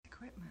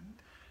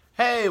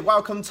Hey,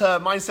 welcome to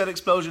Mindset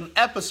Explosion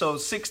episode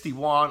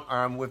 61.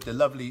 I'm with the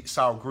lovely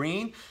Sal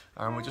Green,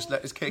 and we'll just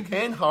let this kick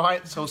in. All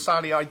right, so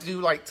Sally, I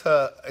do like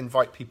to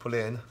invite people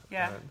in.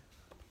 Yeah.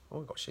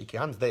 We've got shaky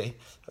hands there.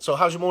 So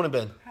how's your morning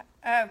been?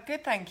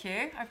 Good, thank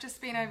you. I've just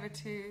been over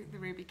to the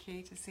Ruby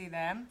Key to see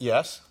them.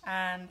 Yes.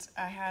 And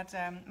I had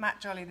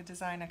Matt Jolly, the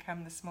designer,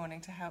 come this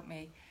morning to help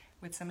me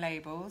with some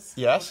labels.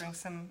 Yes. Ordering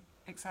some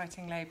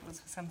exciting labels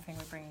for something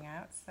we're bringing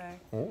out. So.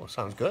 Oh,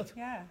 sounds good.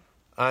 Yeah.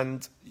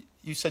 And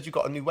you said you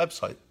got a new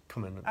website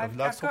coming. I've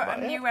got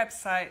a new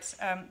website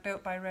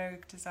built by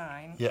Rogue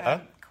Design.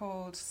 Yeah.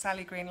 Called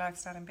Sally Green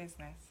Lifestyle and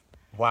Business.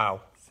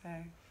 Wow. So,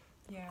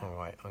 yeah. All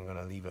right, I'm going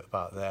to leave it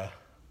about there.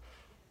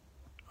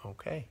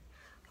 Okay.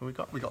 We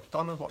got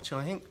Donna watching,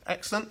 I think.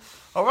 Excellent.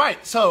 All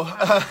right, so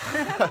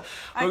I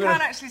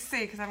can't actually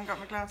see because I haven't got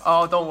my glasses.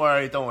 Oh, don't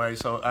worry.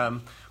 So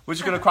we're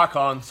just going to crack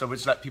on. So we'll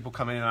just let people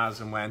come in as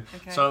and when.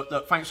 Okay. So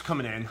look, thanks for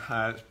coming in. It's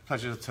a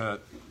pleasure to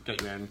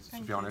get you in,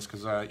 to be honest,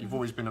 because you've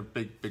always been a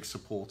big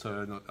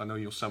supporter. And I know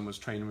your son was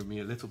training with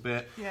me a little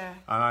bit. Yeah.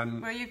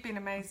 And well, you've been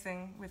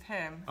amazing with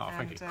him. Oh,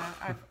 thank you.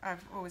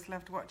 I've always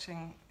loved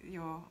watching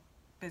your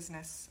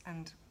business,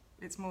 and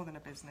it's more than a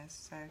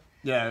business. So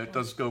yeah, it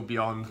does go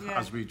beyond, Yeah.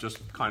 as we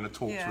just kind of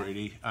talked, Yeah.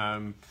 really.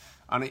 And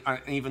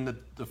even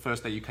the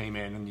first day you came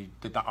in and you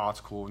did that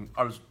article, and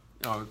I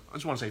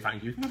just want to say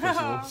thank you, first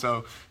of all.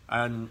 So,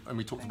 and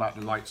we talked about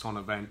the lights on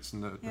events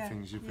and the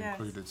things you've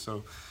included.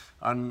 So,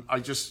 and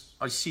I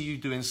see you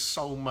doing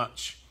so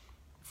much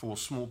for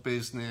small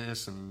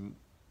business and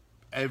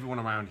everyone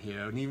around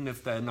here. And even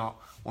if they're not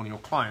one of your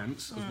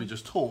clients, as we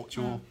just talked,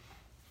 you're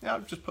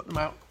just put them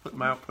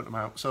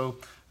out. So,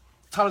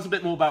 tell us a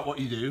bit more about what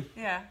you do.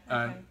 Yeah.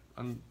 Okay.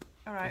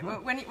 All right. Well,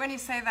 when you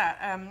say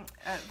that,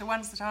 the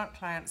ones that aren't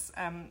clients,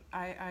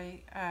 I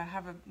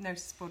have a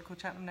notice board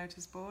called Cheltenham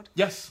Notice Board.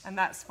 Yes. And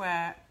that's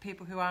where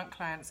people who aren't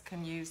clients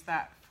can use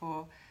that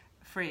for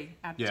free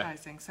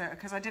advertising. So,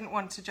 because I didn't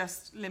want to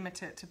just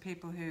limit it to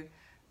people who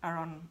are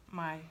on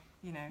my,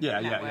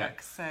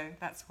 network. So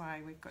that's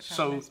why we've got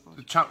Cheltenham Notice Board.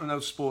 So the Cheltenham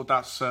Notice Board,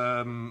 that's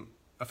a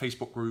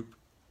Facebook group,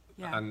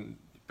 Yeah. and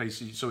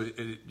basically, so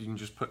you can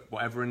just put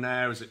whatever in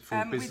there. Is it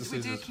for businesses?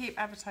 We do keep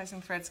advertising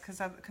threads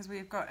because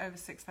we've got over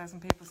 6,000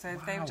 people. So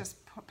if they were just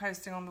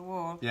posting on the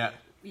wall,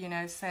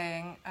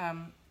 saying,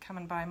 come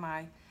and buy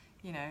my,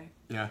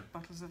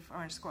 bottles of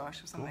orange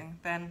squash or something,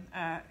 then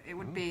it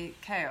would be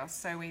chaos.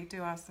 So we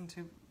do ask them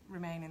to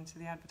remain into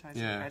the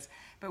advertising threads.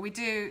 But we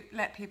do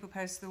let people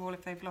post to the wall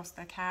if they've lost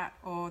their cat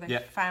or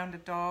they've found a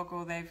dog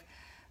or they've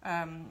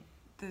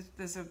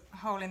there's a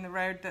hole in the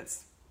road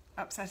that's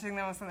upsetting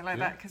them or something like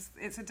that, because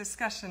it's a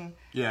discussion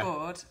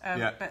board.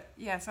 But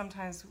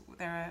sometimes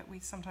we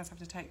sometimes have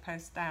to take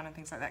posts down and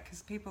things like that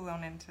because people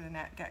on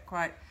internet get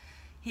quite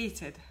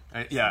heated.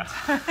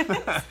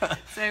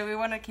 So we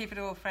want to keep it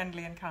all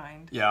friendly and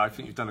kind. Yeah, I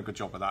think you've done a good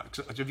job of that.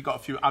 Have you got a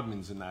few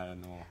admins in there?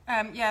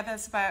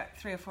 There's about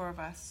 3 or 4 of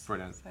us.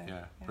 Brilliant. So,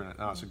 brilliant.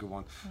 No, that's a good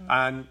one.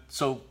 And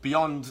so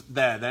beyond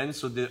there, then,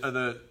 so the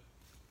other.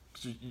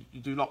 So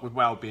you do a lot with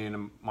well-being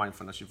and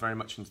mindfulness. You're very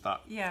much into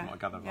that, from what I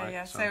gather, right?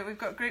 Yeah. So we've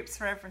got groups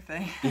for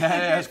everything.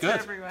 Yeah, it's good.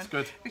 Everyone. It's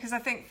good. Because I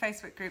think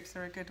Facebook groups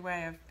are a good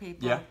way of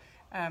people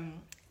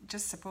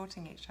just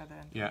supporting each other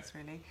and things,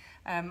 really.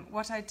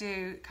 What I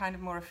do kind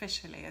of more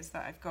officially is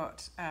that I've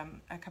got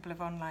a couple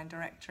of online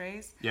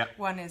directories. Yeah.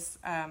 One is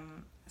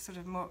sort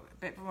of a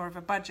bit more of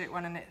a budget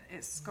one, and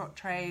it's got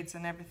trades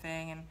and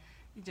everything, and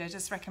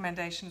just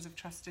recommendations of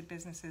trusted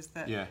businesses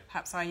that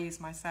perhaps I use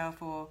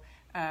myself or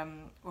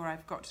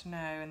I've got to know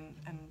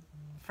and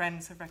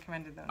friends have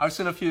recommended them. I've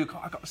seen a few.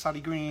 I got the Sally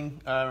Green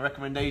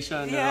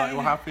recommendation. They're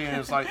we're happy, and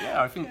it's like,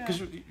 I think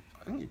because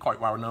I think you're quite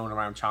well known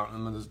around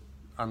Cheltenham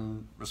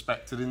and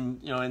respected in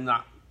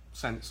that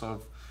sense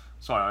of.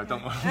 Sorry, I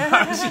don't want to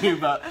embarrass you,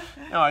 but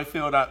I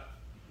feel that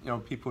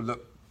people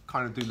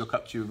do look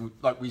up to you.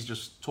 Like we was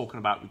just talking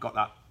about, we've got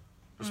that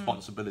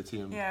responsibility.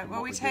 And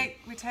well, we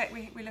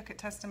look at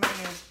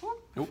testimonials.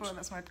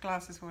 That's my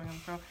glasses falling on the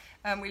floor.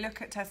 We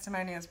look at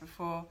testimonials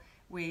before.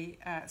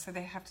 So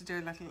they have to do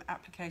a little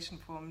application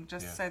form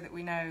so that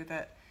we know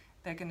that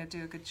they're going to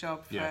do a good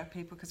job for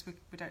people, because we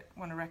don't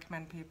want to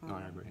recommend people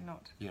not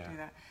do that.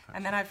 Absolutely.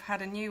 And then I've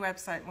had a new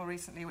website more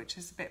recently, which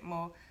is a bit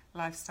more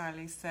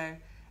lifestyle-y. So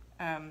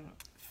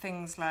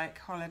things like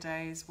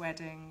holidays,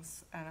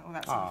 weddings, and all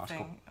that sort of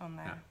thing on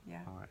there. Yeah.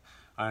 All right.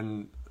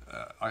 And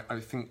I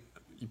think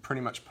you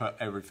pretty much put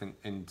everything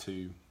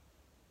into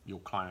your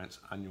clients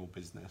and your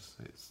business.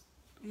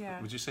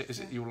 Would you say, is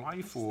it your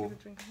life or?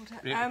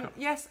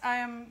 Yes, I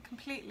am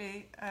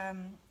completely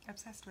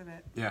obsessed with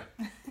it.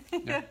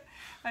 Yeah.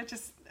 I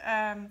just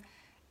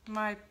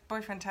my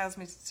boyfriend tells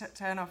me to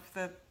turn off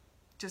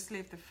just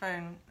leave the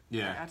phone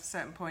at a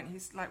certain point.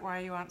 He's like, why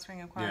are you answering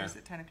inquiries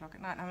at 10 o'clock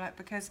at night? And I'm like,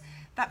 because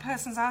that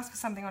person's asked for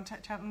something on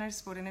Cheltenham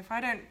Notice Board, and if I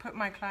don't put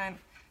my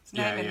client's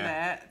name in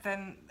there,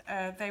 then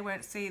they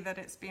won't see that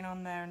it's been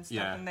on there and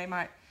stuff, and they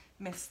might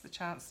miss the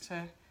chance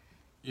to.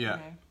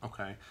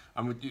 Okay.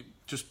 And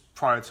just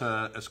prior to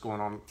us going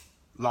on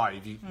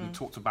live, you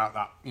talked about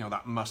that,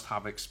 that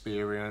must-have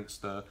experience.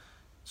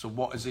 So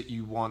what is it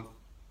you want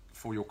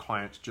for your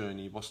client's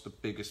journey, what's the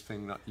biggest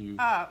thing that you...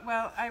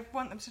 Well, I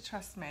want them to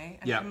trust me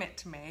and commit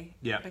to me.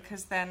 Yeah.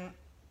 Because then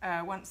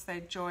once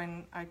they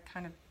join, I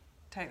kind of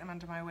take them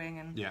under my wing,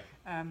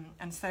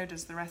 and so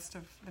does the rest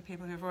of the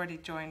people who have already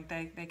joined.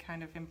 They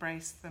kind of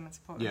embrace them and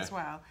support them as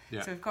well.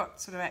 Yeah. So we've got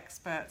sort of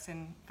experts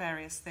in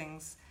various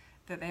things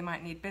that they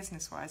might need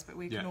business-wise, but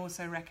we can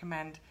also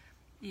recommend,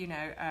 you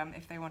know,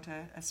 if they want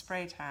a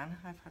spray tan,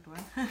 I've had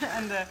one,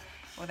 and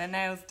or their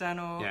nails done,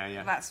 or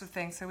that sort of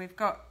thing. So we've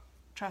got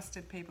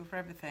trusted people for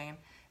everything,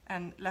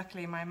 and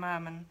luckily my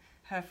mum and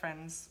her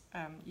friends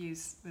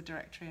use the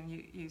directory and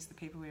use the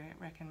people we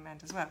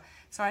recommend as well.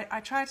 So I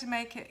try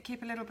to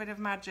keep a little bit of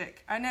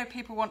magic. I know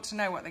people want to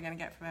know what they're going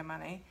to get for their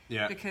money,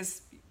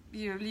 because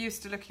you're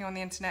used to looking on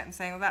the internet and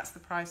saying, well, that's the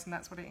price and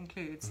that's what it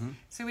includes. Mm-hmm.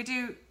 So we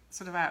do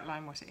sort of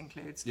outline what it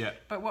includes. Yeah.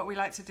 But what we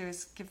like to do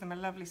is give them a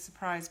lovely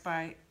surprise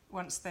by,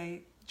 once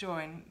they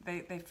join,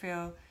 they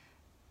feel,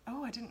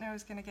 oh, I didn't know I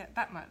was going to get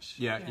that much.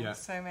 Yeah, you know, yeah.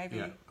 So maybe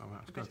a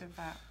bit of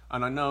that.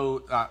 And I know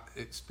that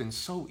it's been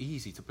so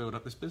easy to build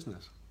up this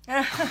business.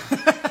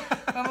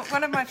 Well,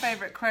 one of my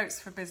favourite quotes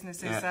for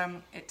business is,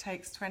 it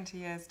takes 20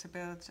 years to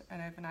build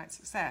an overnight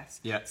success.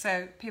 Yeah.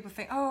 So people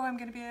think, oh, I'm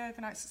going to be an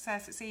overnight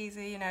success, it's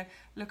easy, you know,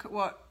 look at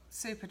what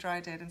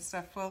Superdry did and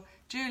stuff. Well,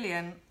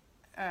 Julian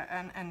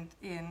and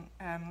Ian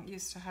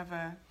used to have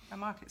a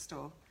market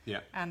stall. Yeah.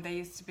 And they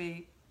used to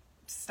be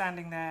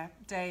standing there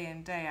day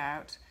in, day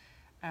out,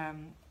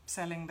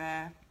 selling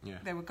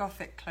they were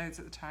Gothic clothes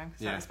at the time,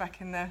 because that was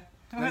back in the...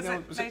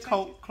 Was it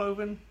cult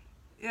clothing?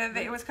 Yeah,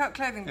 it was cult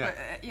clothing, but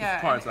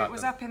it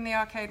was up in the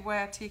arcade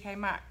where TK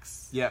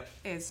Maxx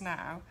is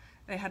now.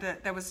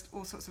 There was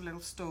all sorts of little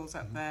stalls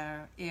up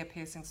there, ear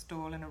piercing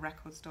stall and a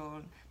record stall.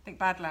 I think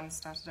Badlands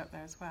started up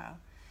there as well.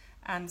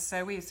 And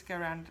so we used to go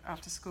around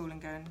after school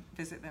and go and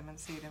visit them and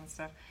see them and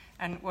stuff,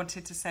 and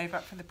wanted to save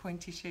up for the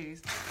pointy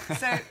shoes.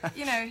 So,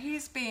 you know,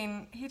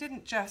 he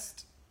didn't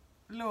just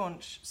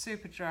launch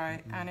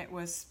Superdry and it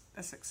was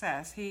a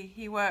success.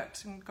 He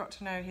worked and got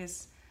to know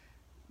his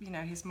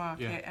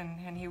market,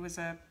 and he was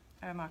a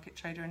market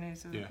trader and he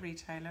was a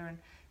retailer, and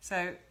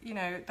so, you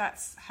know,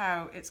 that's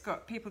how it's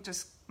got. People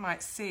just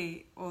might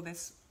see all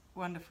this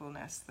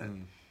wonderfulness that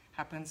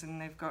happens, and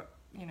they've got,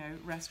 you know,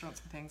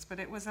 restaurants and things, but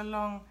it was a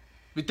long...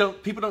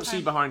 People don't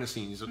see behind the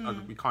scenes.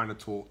 We kind of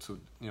talk to,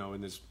 you know,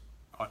 and there's...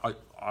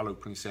 I'll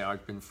openly say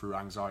I've been through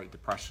anxiety,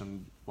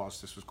 depression whilst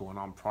this was going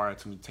on prior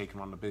to me taking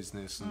on the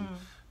business, and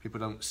people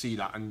don't see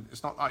that. And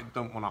it's not like I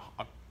don't want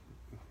to... I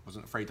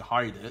wasn't afraid to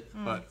hide it,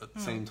 but at the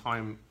same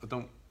time,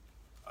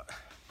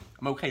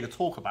 I'm okay to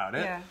talk about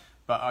it,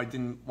 but I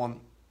didn't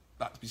want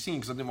that to be seen,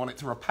 because I didn't want it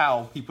to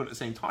repel people at the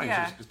same time.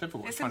 Yeah. So it's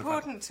difficult. It's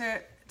important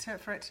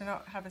for it to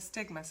not have a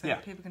stigma, so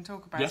that people can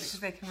talk about it, because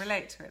they can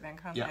relate to it then,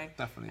 can't they?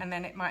 Definitely. And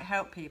then it might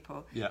help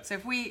people. Yeah. So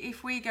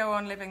if we go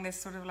on living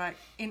this sort of like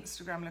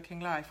Instagram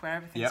looking life where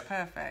everything's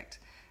perfect,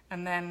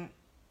 and then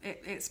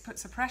it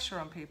puts a pressure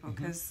on people,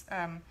 because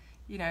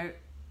you know,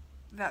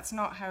 that's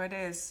not how it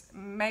is.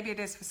 Maybe it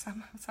is for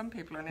some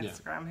people on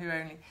Instagram who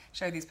only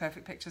show these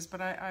perfect pictures,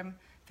 but I'm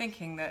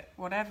thinking that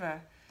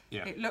whatever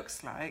it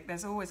looks like,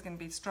 there's always going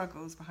to be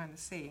struggles behind the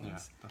scenes.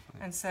 Yeah,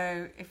 definitely. And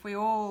so if we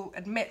all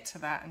admit to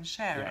that and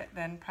share it,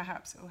 then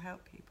perhaps it will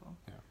help people.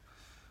 Yeah.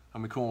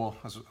 And we call,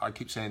 as I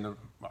keep saying,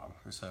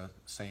 it's a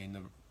saying,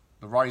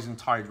 the rising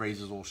tide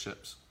raises all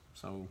ships.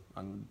 So,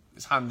 and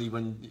it's handy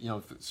when, you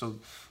know, so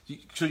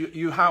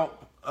you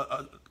help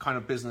kind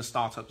of business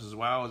startups as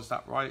well, is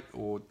that right?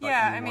 Or like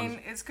I mean,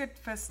 it's good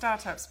for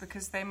startups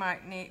because they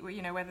might need,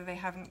 you know, whether they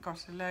haven't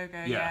got a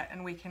logo yet,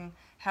 and we can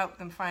help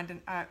them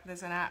find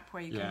there's an app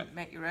where you can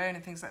make your own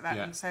and things like that.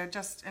 And so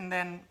and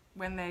then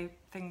when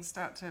things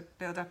start to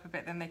build up a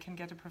bit, then they can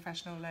get a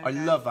professional logo. I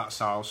love that,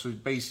 Sal. So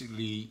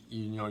basically,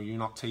 you know, you're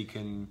not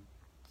taking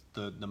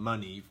the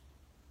money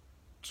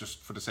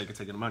just for the sake of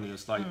taking the money.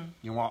 It's like,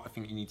 you know what, I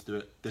think you need to do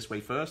it this way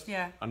first.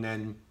 Yeah. And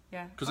then,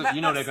 because they're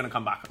going to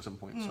come back at some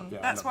point. So,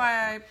 that's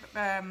why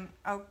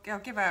I'll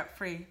give out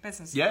free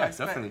business advice.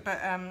 Yeah, definitely.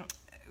 But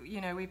you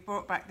know, we've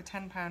brought back the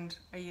 £10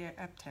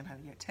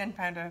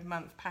 a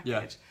month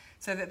package,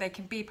 so that they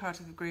can be part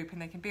of the group and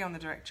they can be on the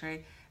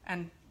directory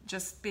and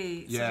just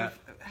be sort of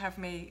have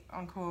me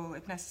on call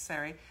if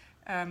necessary.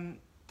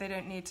 They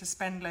don't need to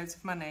spend loads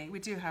of money. We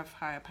do have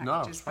higher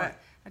packages, but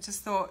I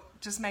just thought,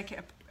 just make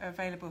it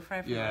available for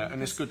everyone. Yeah,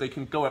 and it's good. They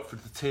can go up for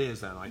the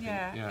tiers then, I think.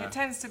 Yeah, it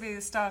tends to be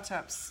the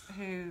startups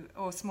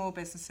or small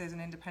businesses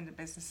and independent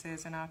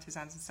businesses and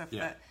artisans and stuff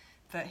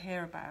that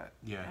hear about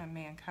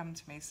me and come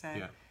to me. So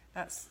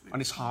and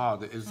it's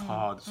hard. It is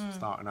hard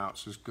starting out.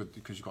 So it's good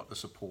because you've got the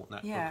support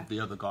network of the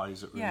other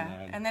guys that are in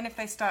there. And then if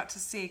they start to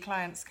see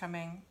clients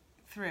coming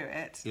through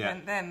it,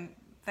 then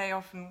they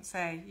often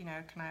say, you know,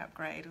 can I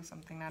upgrade or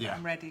something now that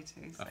I'm ready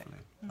to. So.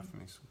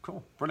 Definitely.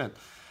 Cool. Brilliant.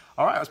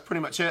 All right, that's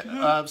pretty much it.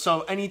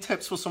 So any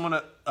tips for someone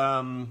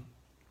that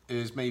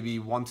is maybe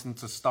wanting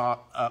to start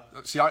up?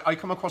 See, I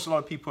come across a lot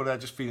of people that are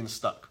just feeling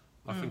stuck.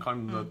 I think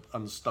I'm the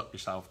unstuck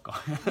yourself guy.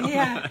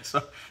 Yeah.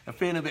 So they're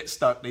feeling a bit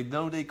stuck. They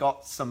know they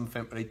got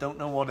something, but they don't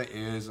know what it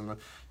is. And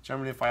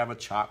generally, if I have a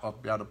chat, I'll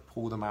be able to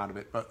pull them out of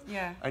it. But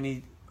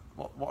any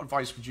what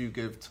advice would you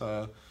give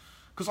to?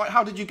 Because like,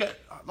 how did you get?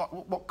 Like,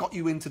 what got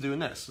you into doing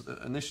this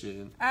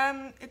initially?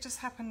 It just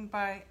happened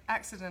by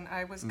accident.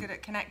 I was good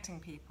at connecting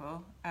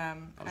people. That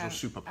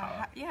was your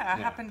superpower. I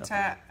happened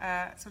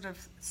to sort of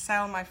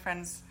sell my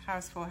friend's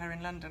house for her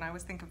in London. I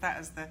always think of that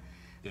as the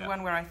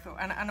one where I thought,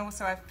 and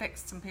also I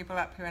fixed some people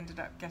up who ended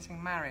up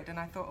getting married, and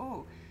I thought,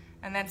 oh,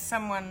 and then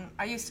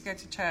I used to go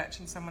to church,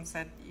 and someone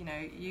said, you know,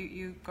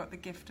 you got the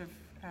gift of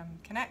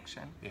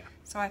connection. Yeah.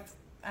 So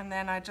and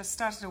then I just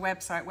started a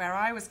website where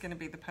I was going to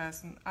be the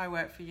person, I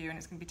work for you, and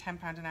it's going to be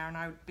 £10 an hour, and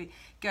I would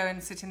go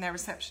and sit in their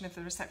reception if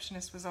the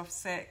receptionist was off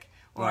sick,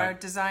 or I would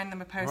design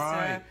them a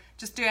poster,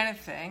 just do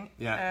anything,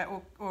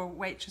 or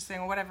waitressing,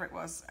 or whatever it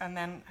was, and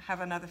then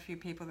have another few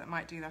people that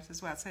might do that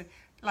as well. So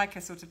like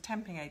a sort of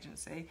temping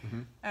agency.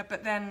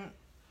 But then,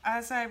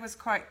 as I was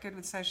quite good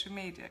with social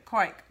media,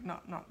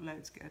 not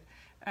loads good,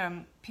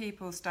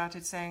 people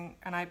started saying,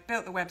 and I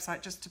built the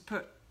website just to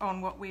put on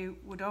what we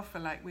would offer,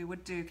 like we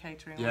would do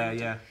catering.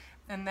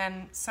 And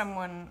then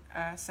someone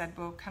said,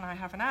 well, can I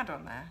have an ad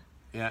on there?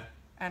 Yeah.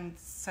 And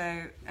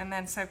so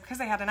because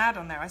they had an ad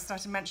on there, I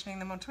started mentioning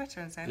them on Twitter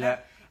and saying,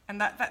 and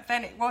that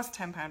then it was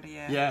 £10 a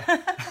year. Yeah.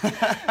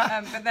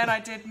 But then I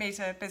did meet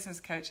a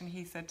business coach, and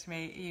he said to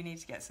me, you need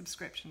to get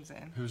subscriptions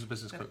in. Who's a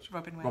business coach?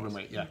 Robin Waite. Robin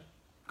Waite, yeah.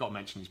 Got to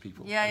mention these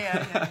people.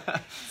 Yeah.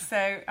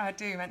 So I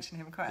do mention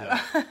him quite a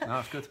lot. No,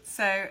 that's good.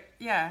 So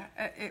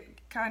it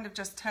kind of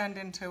just turned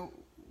into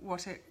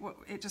what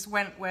it just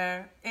went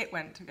where it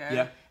went to go.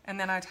 Yeah. And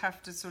then I'd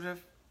have to sort of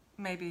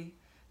maybe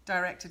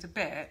direct it a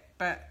bit,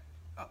 but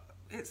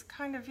it's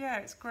kind of,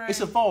 it's grown.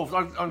 It's evolved.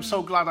 I'm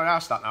so glad I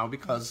asked that now,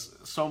 because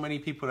so many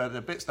people are at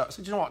a bit stuck.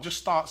 So do you know what? Just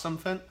start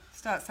something.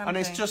 And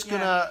it's just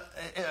going to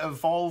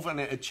evolve, and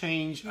it'll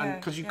change. And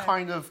because you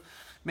kind of,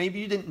 maybe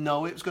you didn't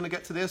know it was going to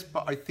get to this,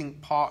 but I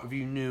think part of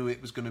you knew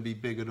it was going to be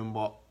bigger than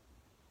what.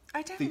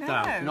 I don't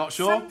know. You're not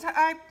sure?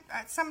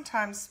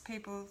 Sometimes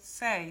people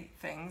say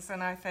things,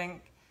 and I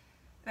think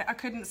that I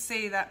couldn't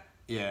see that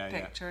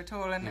picture at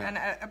all. And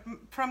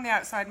from the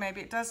outside, maybe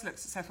it does look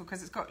successful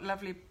because it's got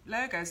lovely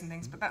logos and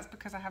things, but that's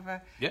because I have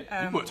a...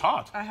 you worked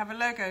hard. I have a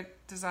logo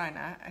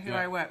designer who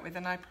I work with,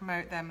 and I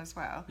promote them as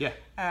well. Yeah.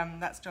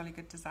 That's Jolly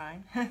Good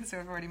Design, so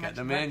I've already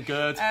mentioned them in,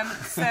 good.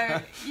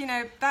 So, you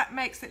know, that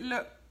makes it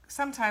look...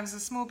 Sometimes a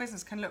small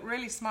business can look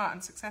really smart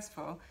and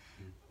successful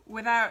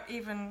without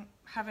even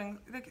having...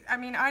 I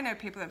mean, I know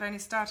people that have only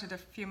started a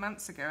few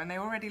months ago, and they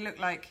already look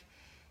like,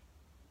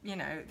 you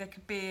know, they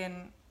could be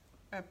in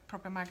a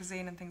proper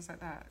magazine and things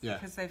like that,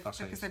 because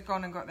they've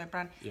gone and got their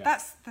brand.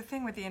 That's the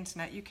thing with the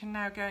internet. You can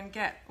now go and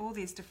get all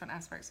these different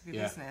aspects of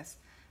your business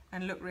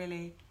and look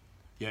really...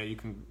 Yeah, you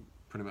can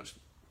pretty much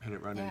hit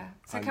it running. Yeah.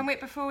 So can we,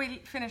 before we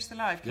finish the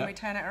live, can we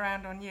turn it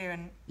around on you?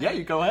 And yeah,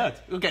 you go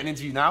ahead. We're getting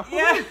into you now.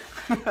 Yeah.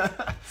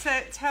 So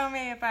tell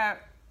me about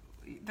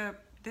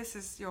this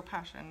is your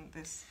passion,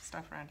 this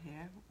stuff around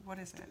here. What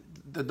is it?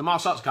 The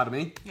Martial Arts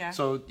Academy. Yeah.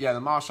 So,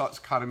 the Martial Arts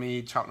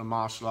Academy, Cheltenham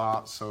Martial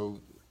Arts. So,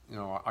 you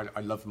know,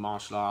 I love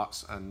martial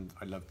arts, and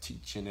I love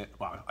teaching it.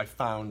 Well, I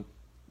found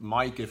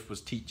my gift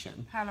was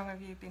teaching. How long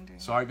have you been doing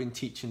So I've been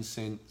teaching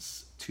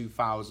since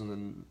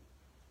 2000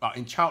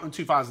 in Cheltenham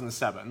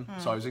 2007.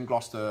 So I was in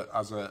Gloucester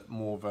as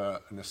more of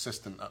an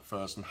assistant at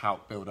first, and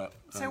helped build up.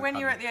 So when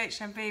you were at the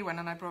HMV one,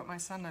 and I brought my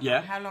son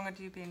along, how long had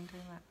you been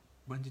doing that?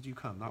 When did you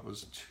come? That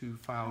was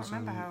 2000. I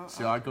remember how.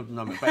 See, I got the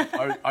number,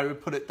 but I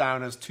would put it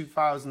down as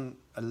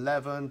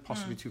 2011,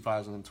 possibly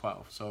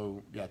 2012.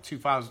 So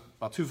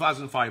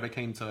 2005 I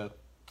came to.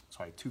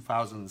 Sorry,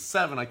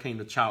 2007 I came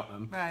to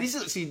Cheltenham. Right. These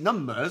are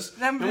numbers.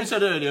 We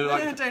said earlier,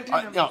 like, don't do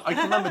I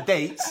can remember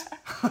dates.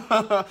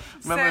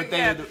 Remember the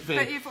day of the thing.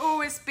 But you've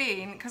always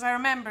been, because I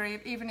remember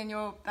even in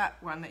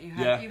that one that you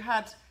had, you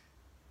had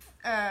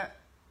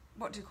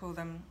what do you call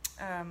them?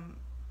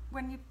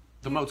 When you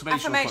the motivational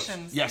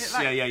affirmations. Yes,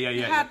 like, yeah.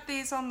 You had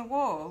these on the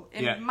wall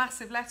in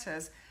massive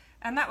letters,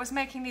 and that was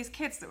making these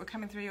kids that were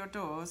coming through your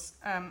doors,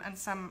 and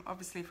some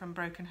obviously from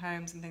broken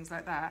homes and things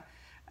like that.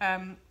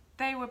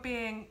 They were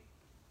being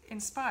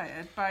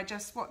inspired by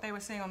just what they were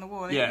seeing on the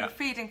wall. You were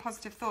feeding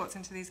positive thoughts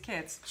into these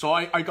kids. So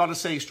I got to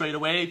say straight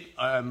away,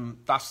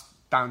 that's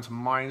down to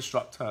my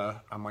instructor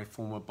and my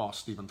former boss,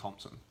 Stephen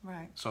Thompson.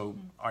 Right. So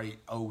I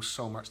owe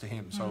so much to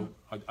him. So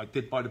I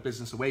did buy the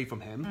business away from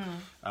him.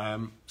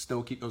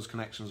 Still keep those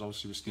connections,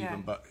 obviously, with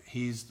Stephen, but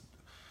he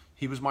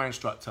was my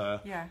instructor,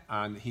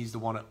 and he's the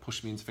one that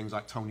pushed me into things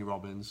like Tony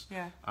Robbins,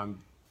 and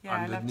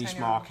the niche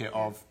market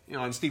of, you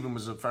know, and Stephen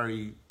was a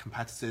very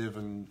competitive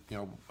and, you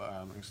know,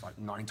 he's like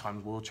 9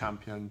 times world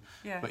champion,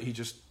 but he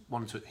just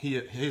wanted to, he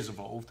has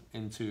evolved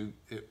into,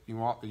 you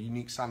know what, the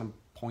unique selling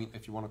point,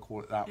 if you want to call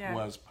it that,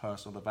 was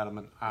personal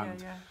development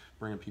and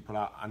bringing people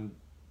out, and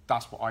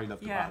that's what I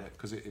loved about it,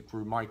 because it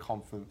grew my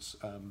confidence.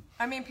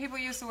 I mean, people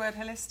use the word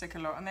holistic a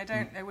lot, and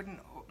they wouldn't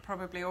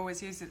probably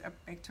always use it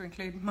to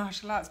include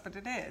martial arts, but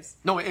it is.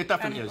 No, it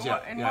definitely is,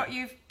 what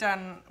you've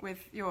done with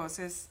yours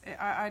is,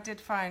 I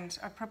did find,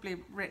 I've probably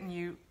written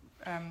you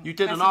you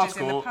did an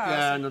article,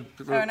 an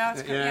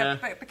article,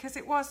 but because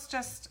it was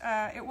just,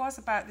 it was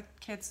about the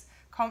kids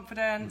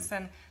confidence,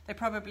 and they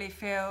probably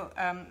feel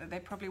that they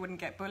probably wouldn't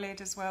get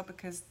bullied as well,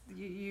 because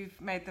you've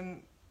made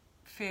them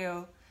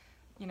feel,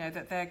 you know,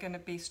 that they're going to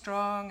be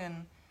strong.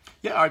 And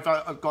yeah,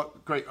 I've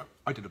got great.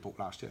 I did a book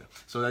last year,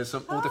 so there's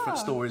some all different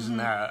stories in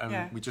there,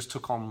 and we just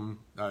took on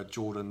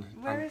Jordan.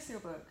 Where is your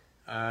book?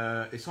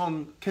 It's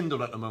on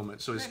Kindle at the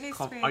moment, so it's.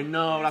 I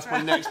know that's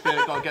my next bit.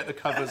 Got to get the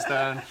covers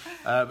down.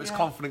 It's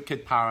Confident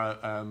Kid Parrot.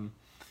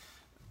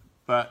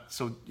 But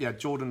so yeah,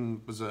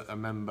 Jordan was a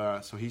member,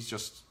 so he's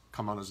just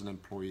come on as an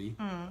employee,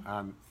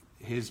 and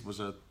his was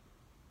a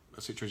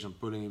situation of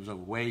bullying. He was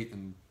overweight,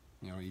 and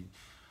you know he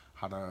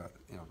had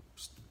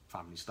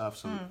family stuff.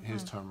 So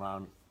his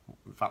turnaround.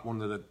 In fact,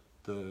 one of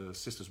the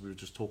sisters we were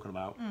just talking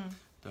about,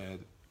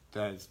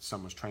 their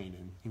son was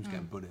training. He was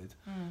getting bullied.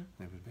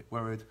 They were a bit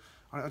worried.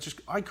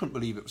 I couldn't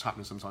believe it was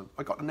happening sometimes.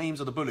 I got the names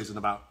of the bullies in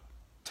about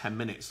 10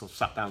 minutes. I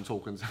sat down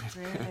talking.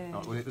 Really?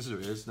 Oh, well, this is who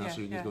it is. Now, so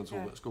you need to go and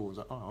talk at school. I was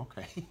like, oh,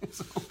 okay.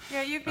 So,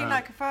 yeah, you've been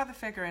like a father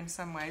figure in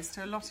some ways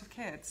to a lot of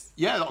kids.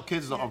 Yeah, a lot of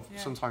kids, a lot of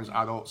sometimes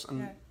adults.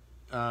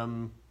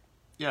 And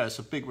yeah, it's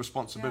a big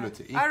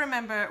responsibility. Yeah. I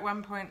remember at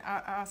one point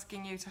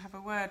asking you to have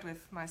a word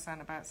with my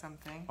son about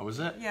something. Oh, was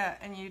it? Yeah,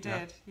 and you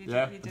did. You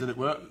did it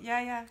work?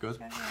 Yeah. Good.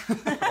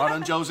 Yeah. Well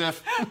done,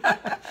 Joseph.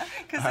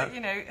 Because,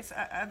 you know,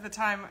 at the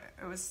time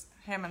it was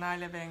him and I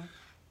living,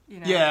 you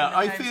know. Yeah,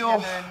 I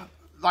feel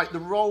like the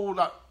role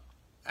that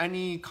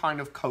any kind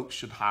of coach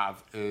should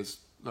have is,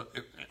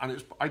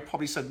 I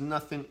probably said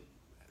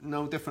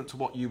no different to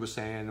what you were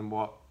saying and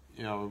what,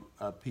 you know,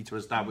 Peter,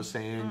 his dad, was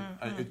saying.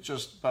 It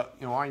just, but,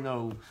 you know, I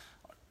know...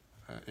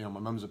 you know, my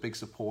mum's a big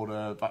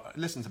supporter, but I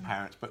listen to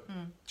parents, but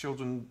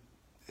children,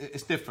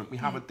 it's different. We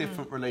have a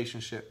different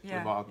relationship with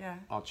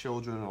our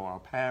children or our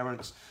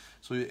parents.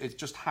 So it's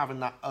just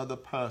having that other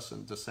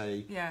person to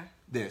say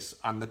this,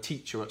 and the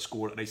teacher at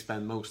school that they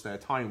spend most of their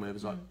time with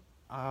is like,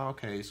 oh,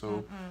 okay,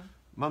 so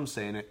mum's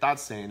saying it,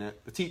 dad's saying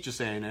it, the teacher's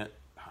saying it,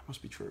 that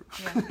must be true.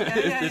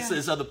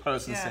 This other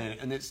person saying it,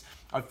 and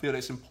I feel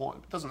it's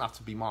important. It doesn't have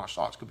to be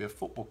martial arts. It could be a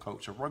football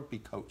coach, a rugby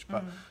coach,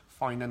 but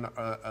finding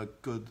a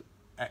good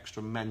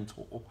extra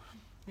mentor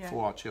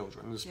for our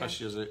children,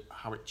 especially as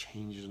how it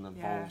changes and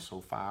evolves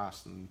so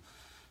fast and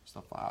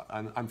stuff like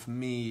that. And for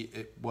me,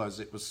 it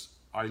was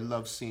I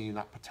love seeing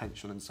that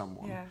potential in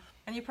someone. Yeah,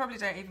 and you probably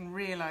don't even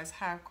realise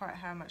how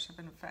much of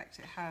an effect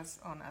it has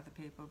on other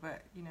people.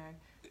 But you know,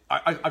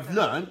 I've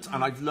learnt,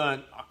 and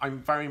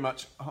I'm very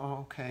much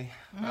okay.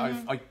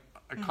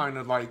 I kind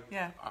of like,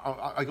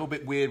 I go a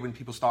bit weird when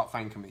people start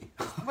thanking me.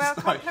 Well,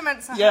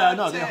 compliments are hard.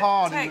 No, they're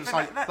hard. Take, and it's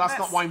like, that's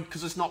not why,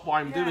 because it's not why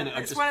I'm doing it.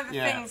 It's one of the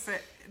things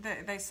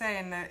that they say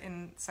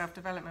in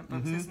self-development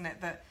books, isn't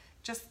it? That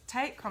just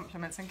take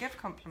compliments and give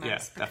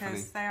compliments,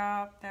 because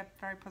they're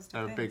very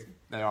positive things.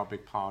 They are a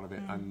big part of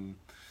it. And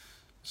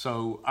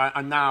so,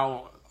 and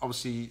now,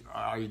 obviously,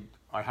 I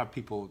have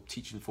people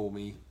teaching for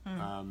me.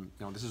 You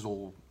know, this is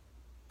all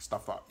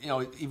stuff that, you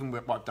know, even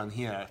with what I've done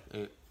here,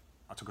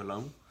 I took a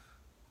loan.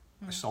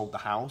 I sold the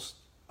house,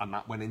 and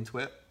that went into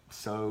it.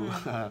 So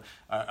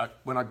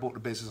when I bought the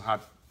business, I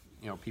had,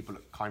 you know, people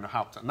that kind of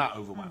helped, and that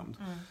overwhelmed.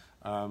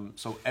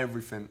 So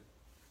everything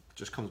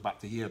just comes back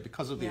to here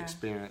because of the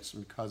experience,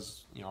 and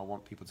because, you know, I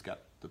want people to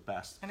get the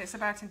best. And it's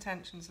about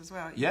intentions as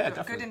well. You've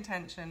got good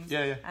intentions.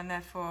 And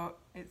therefore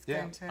it's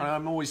going to. And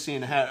I'm always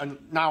seeing ahead, and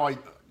now you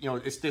know,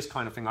 it's this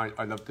kind of thing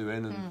I love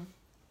doing, and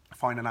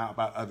finding out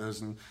about others,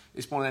 and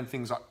it's one of them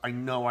things that I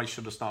know I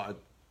should have started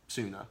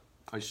sooner.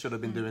 I should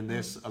have been doing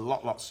this a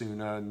lot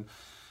sooner. And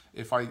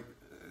if I,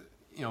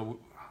 you know,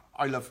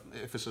 I love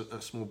if it's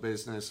a small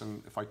business,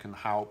 and if I can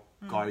help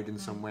guide in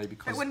some way,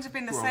 because it wouldn't have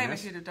been the same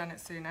if you'd have done it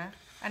sooner,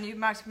 and you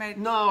might have made.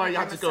 No, I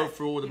had to go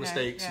through all the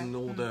mistakes and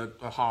all the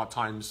hard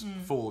times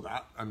for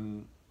that,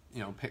 and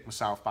you know, pick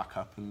myself back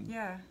up and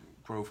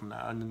grow from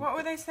there. And what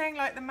were they saying?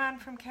 Like the man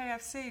from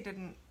KFC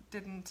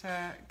didn't.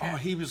 Oh,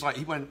 he was like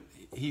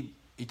he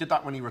did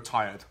that when he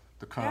retired.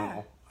 The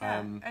Colonel.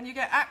 And you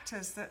get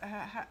actors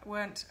that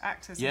weren't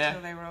actors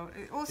until they were old.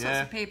 All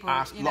sorts of people.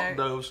 You know.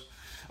 Those.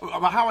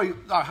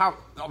 How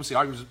obviously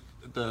I was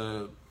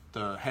the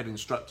head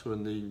instructor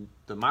and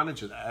the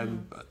manager there,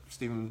 and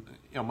Stephen.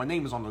 You know, my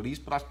name was on the lease,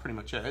 but that's pretty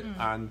much it.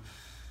 And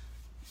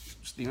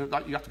Stephen,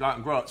 like, you have to go out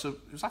and grow up. So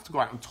you just have to go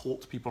out and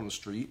talk to people on the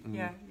street and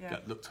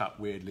get looked at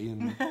weirdly,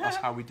 and that's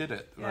how we did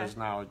it. Whereas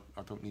now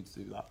I don't need to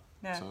do that.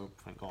 No. So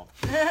thank God.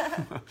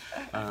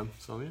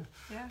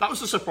 That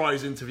was a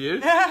surprise interview.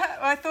 Well,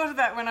 I thought of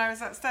that when I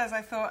was upstairs.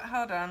 I thought,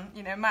 hold on,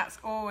 you know, Matt's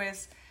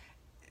always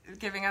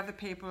giving other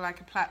people like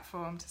a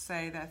platform to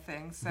say their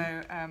thing. So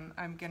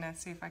I'm gonna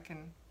see if I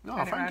can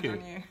turn it around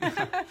on you.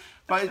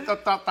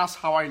 But that's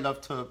how I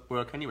love to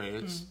work anyway.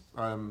 It's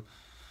you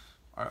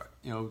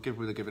know, give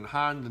with a given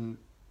hand,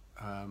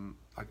 and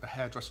like the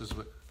hairdressers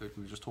that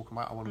we were just talking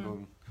about. I want to go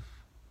and,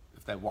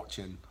 if they're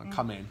watching, and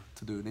come in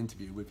to do an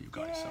interview with you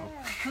guys. So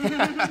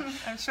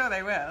I'm sure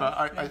they will.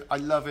 But I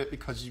love it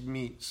because you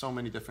meet so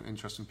many different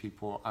interesting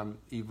people, and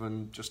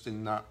even just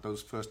in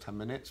those first 10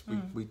 minutes,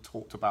 we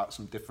talked about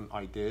some different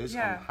ideas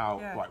on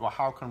how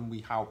how can we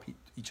help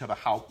each other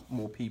help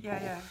more people.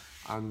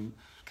 And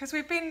because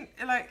we've been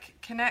like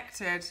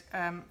connected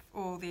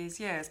all these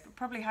years, but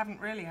probably haven't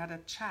really had a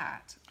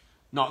chat.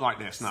 Not like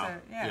this, no. So,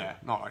 yeah,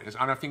 not like this.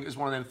 And I think it's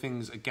one of them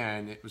things.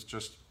 Again, it was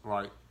just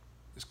right.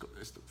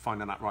 It's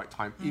finding that right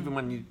time. Even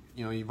when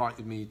you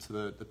invited me to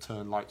the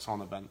Turn Lights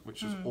On event,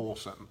 which was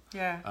awesome.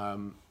 Yeah.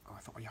 I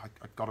thought,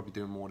 I've got to be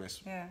doing more of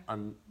this. Yeah.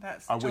 And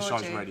that's I wish I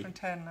was ready. From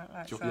Turn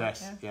Lights On.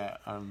 Yes, yeah.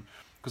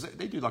 Because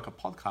they do like a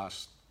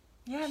podcast.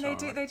 Yeah,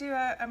 show, they do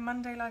a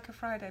Monday like a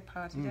Friday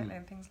party, don't they,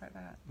 and things like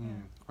that. Yeah.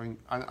 I mean,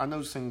 and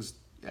those things,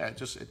 it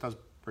does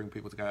bring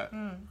people together,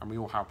 and we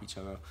all help each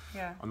other.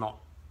 Yeah. I'm not.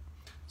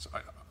 So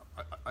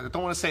I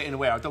don't want to say it in a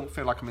way. I don't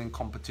feel like I'm in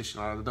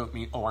competition. I don't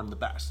mean I'm the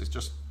best. It's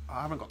just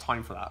I haven't got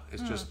time for that.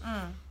 It's just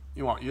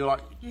you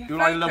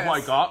either love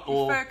what I got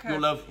or you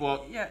love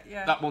what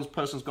that one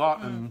person's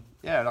got, and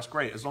that's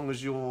great as long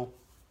as you're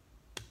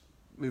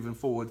moving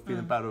forward,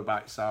 feeling better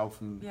about yourself,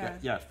 and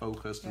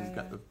focused, and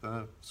get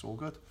the it's all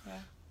good.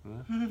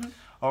 Yeah.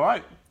 All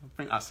right, I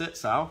think that's it,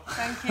 Sal.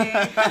 Thank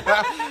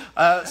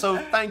you. So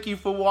thank you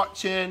for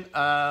watching.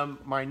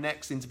 My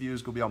next interview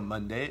is going to be on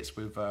Monday. It's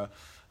with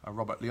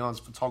Robert Leon's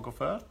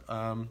photographer.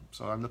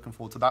 So I'm looking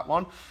forward to that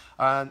one.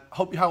 And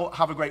hope you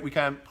have a great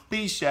weekend.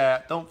 Please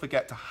share. Don't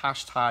forget to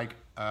hashtag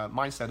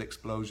Mindset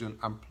Explosion.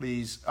 And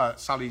please,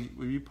 Sally,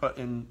 will you put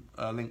in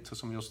a link to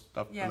some of your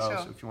stuff below?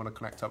 Sure. So if you want to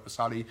connect up with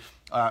Sally,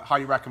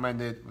 highly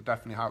recommended. We'll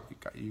definitely help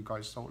you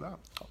guys sort out.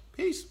 So,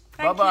 peace.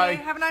 Bye-bye.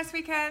 Have a nice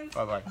weekend.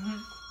 Bye-bye.